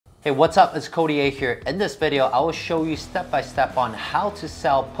Hey, what's up? It's Cody A here. In this video, I will show you step by step on how to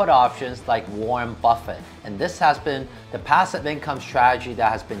sell put options like Warren Buffett. And this has been the passive income strategy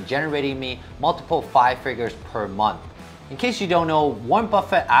that has been generating me multiple 5 figures per month. In case you don't know, Warren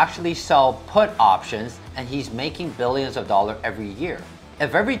Buffett actually sells put options and he's making billions of dollars every year.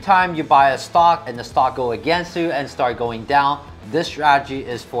 If every time you buy a stock and the stock go against you and start going down, this strategy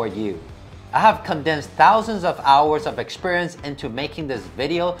is for you. I have condensed thousands of hours of experience into making this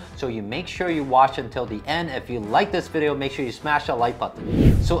video, so you make sure you watch until the end. If you like this video, make sure you smash that like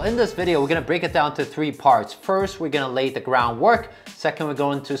button. So in this video, we're gonna break it down to 3 parts. First, we're gonna lay the groundwork. Second, we're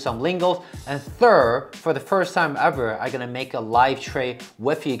going into some lingos. And third, for the first time ever, I'm gonna make a live trade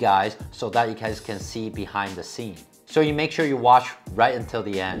with you guys so that you guys can see behind the scene. So you make sure you watch right until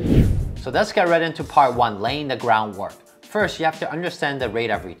the end. So let's get right into part 1, laying the groundwork. First, you have to understand the rate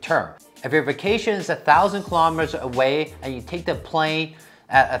of return. If your vacation is 1,000 kilometers away and you take the plane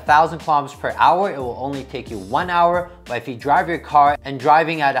at 1,000 kilometers per hour, it will only take you 1 hour. But if you drive your car and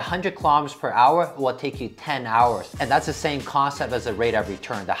driving at 100 kilometers per hour, it will take you 10 hours. And that's the same concept as the rate of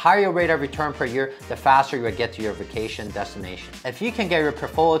return. The higher your rate of return per year, the faster you will get to your vacation destination. If you can get your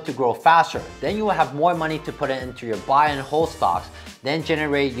portfolio to grow faster, then you will have more money to put it into your buy and hold stocks, then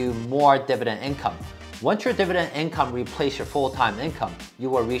generate you more dividend income. Once your dividend income replaces your full-time income, you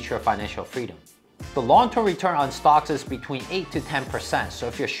will reach your financial freedom. The long-term return on stocks is between 8 to 10%, so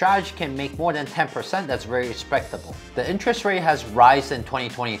if your strategy can make more than 10%, that's very respectable. The interest rate has risen in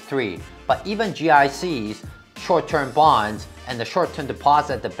 2023, but even GICs, short-term bonds, and the short-term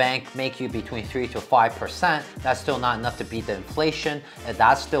deposit at the bank make you between 3 to 5%. That's still not enough to beat the inflation, and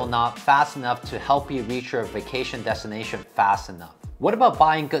that's still not fast enough to help you reach your vacation destination fast enough. What about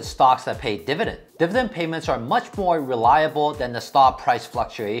buying good stocks that pay dividend? Dividend payments are much more reliable than the stock price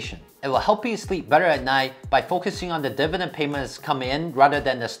fluctuation. It will help you sleep better at night by focusing on the dividend payments coming in rather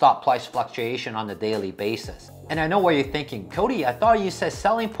than the stock price fluctuation on a daily basis. And I know what you're thinking, Cody, I thought you said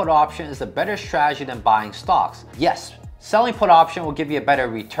selling put option is a better strategy than buying stocks. Yes, selling put option will give you a better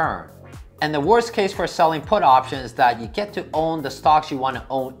return. And the worst case for selling put option is that you get to own the stocks you want to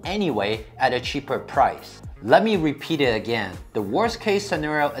own anyway at a cheaper price. Let me repeat it again. The worst case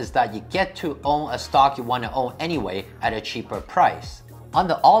scenario is that you get to own a stock you want to own anyway at a cheaper price. On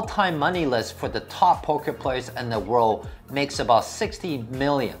the all-time money list for the top poker players in the world makes about 60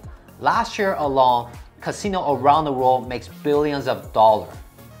 million. Last year alone, casino around the world makes billions of dollars.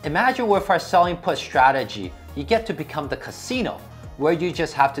 Imagine with our selling put strategy, you get to become the casino, where you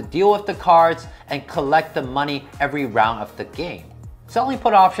just have to deal with the cards and collect the money every round of the game. Selling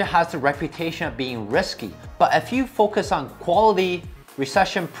put option has the reputation of being risky, but if you focus on quality,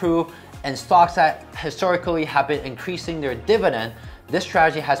 recession-proof, and stocks that historically have been increasing their dividend, this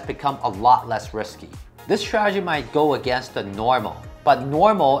strategy has become a lot less risky. This strategy might go against the normal, but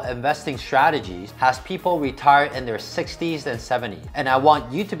normal investing strategies has people retire in their 60s and 70s, and I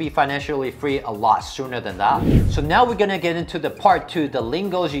want you to be financially free a lot sooner than that. So now we're gonna get into the part 2, the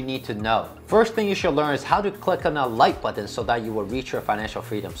lingos you need to know. First thing you should learn is how to click on a like button so that you will reach your financial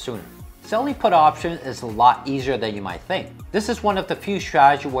freedom sooner. Selling put option is a lot easier than you might think. This is one of the few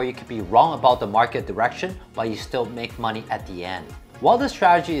strategies where you can be wrong about the market direction, but you still make money at the end. While this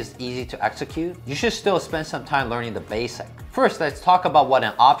strategy is easy to execute, you should still spend some time learning the basics. First, let's talk about what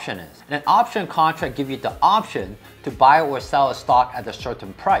an option is. An option contract gives you the option to buy or sell a stock at a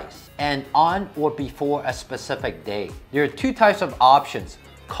certain price and on or before a specific date. There are 2 types of options,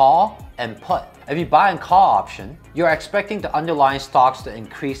 call and put. If you buy a call option, you're expecting the underlying stocks to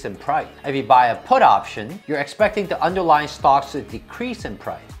increase in price. If you buy a put option, you're expecting the underlying stocks to decrease in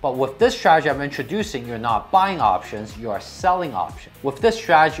price. But with this strategy I'm introducing, you're not buying options, you are selling options. With this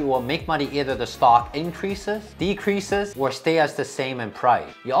strategy, you will make money either the stock increases, decreases, or stay as the same in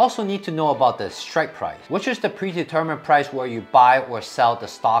price. You also need to know about the strike price, which is the predetermined price where you buy or sell the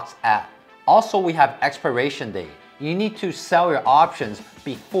stocks at. Also, we have expiration date. You need to sell your options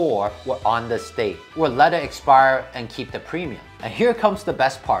before or on this date, or let it expire and keep the premium. And here comes the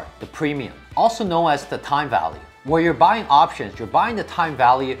best part, the premium, also known as the time value. Where you're buying options, you're buying the time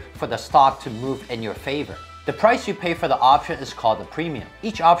value for the stock to move in your favor. The price you pay for the option is called the premium.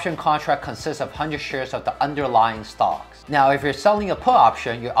 Each option contract consists of 100 shares of the underlying stocks. Now, if you're selling a put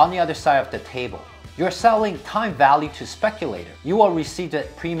option, you're on the other side of the table. You're selling time value to speculators. You will receive the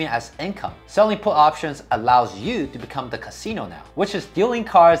premium as income. Selling put options allows you to become the casino now, which is dealing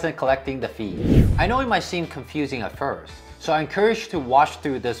cards and collecting the fees. I know it might seem confusing at first, so I encourage you to watch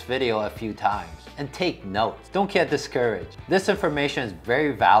through this video a few times and take notes. Don't get discouraged. This information is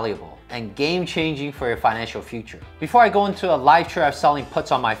very valuable and game-changing for your financial future. Before I go into a live trade of selling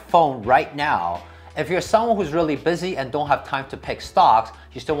puts on my phone right now, If you're someone who's really busy and don't have time to pick stocks,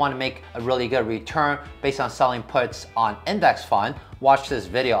 you still want to make a really good return based on selling puts on index fund, watch this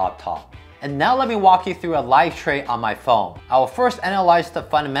video up top. And now let me walk you through a live trade on my phone. I will first analyze the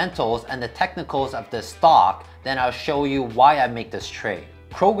fundamentals and the technicals of this stock, then I'll show you why I make this trade.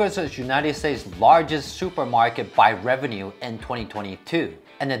 Kroger is United States' largest supermarket by revenue in 2022.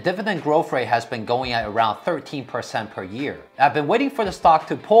 And the dividend growth rate has been going at around 13% per year. I've been waiting for the stock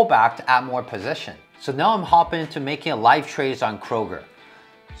to pull back to add more position. So now I'm hopping into making a live trades on Kroger.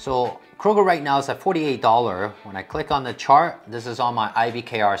 So Kroger right now is at $48. When I click on the chart, this is on my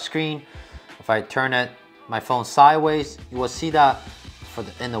IBKR screen. If I turn my phone sideways, you will see that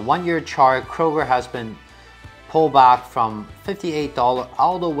in the 1 year chart, Kroger has been pulled back from $58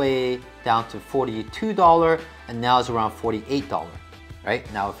 all the way down to $42, and now it's around $48.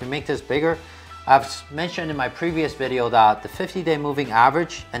 Right? Now, if we make this bigger, I've mentioned in my previous video that the 50-day moving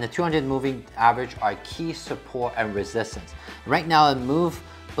average and the 200 moving average are key support and resistance. Right now, it moved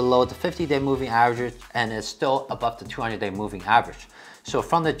below the 50-day moving average and it's still above the 200-day moving average. So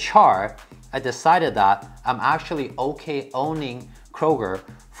from the chart, I decided that I'm actually okay owning Kroger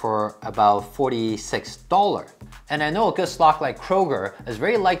for about $46. And I know a good stock like Kroger is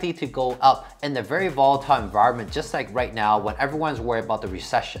very likely to go up in the very volatile environment, just like right now when everyone's worried about the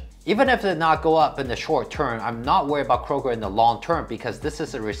recession. Even if it did not go up in the short term, I'm not worried about Kroger in the long term because this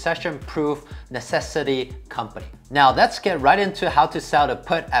is a recession-proof necessity company. Now let's get right into how to sell the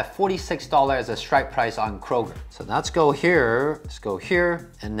put at $46 as a strike price on Kroger. So let's go here,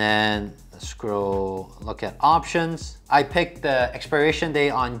 and then scroll, look at options. I picked the expiration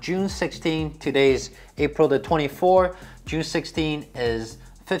date on June 16. Today's April the 24th. June 16 is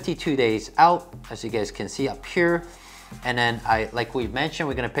 52 days out, as you guys can see up here. And then like we mentioned,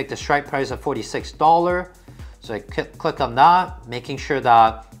 we're gonna pick the strike price of $46. So I click on that, making sure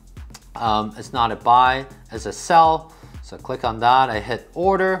that it's not a buy, it's a sell. So click on that, I hit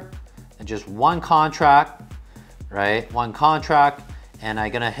order, and just one contract, right? One contract. And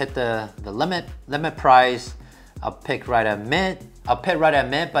I'm gonna hit the limit price. I'll pick right at mid.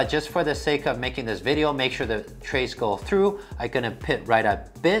 But just for the sake of making this video, make sure the trades go through. I'm gonna pit right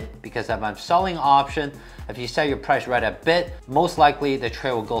at bid because if I'm selling option, if you set your price right at bid, most likely the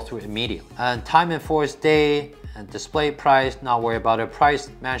trade will go through immediately. And time enforced day and display price, not worry about it.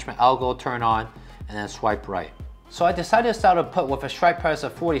 Price management algo turn on and then swipe right. So I decided to start a put with a strike price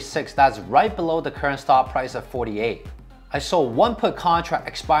of 46. That's right below the current stop price of 48. I sold one put contract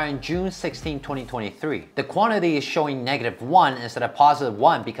expiring June 16, 2023. The quantity is showing -1 instead of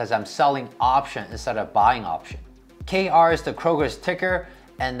 +1 because I'm selling option instead of buying option. KR is the Kroger's ticker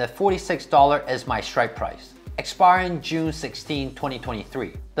and the $46 is my strike price. Expiring June 16,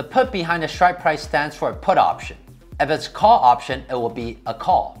 2023. The put behind the strike price stands for a put option. If it's call option, it will be a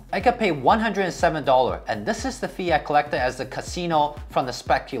call. I could pay $107 and this is the fee I collected as the casino from the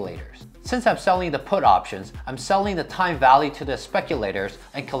speculators. Since I'm selling the put options, I'm selling the time value to the speculators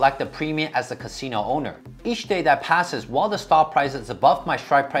and collect the premium as the casino owner. Each day that passes while the stop price is above my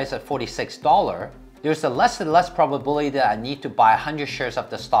strike price at $46, there's a less and less probability that I need to buy 100 shares of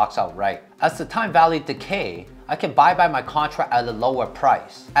the stocks outright. As the time value decay, I can buy back my contract at a lower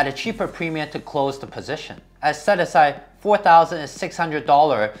price, at a cheaper premium to close the position. I set aside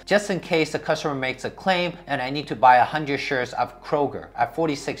 $4,600 just in case the customer makes a claim and I need to buy 100 shares of Kroger at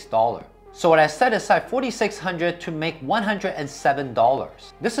 $46. So what I set aside $4,600 to make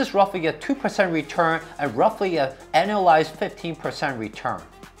 $107. This is roughly a 2% return and roughly an annualized 15% return.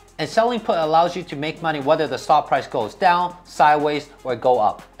 And selling put allows you to make money whether the stock price goes down, sideways, or go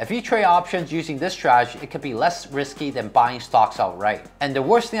up. If you trade options using this strategy, it could be less risky than buying stocks outright. And the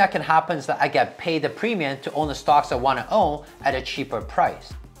worst thing that can happen is that I get paid the premium to own the stocks I want to own at a cheaper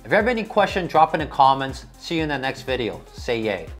price. If you have any questions, drop in the comments. See you in the next video. Say yay.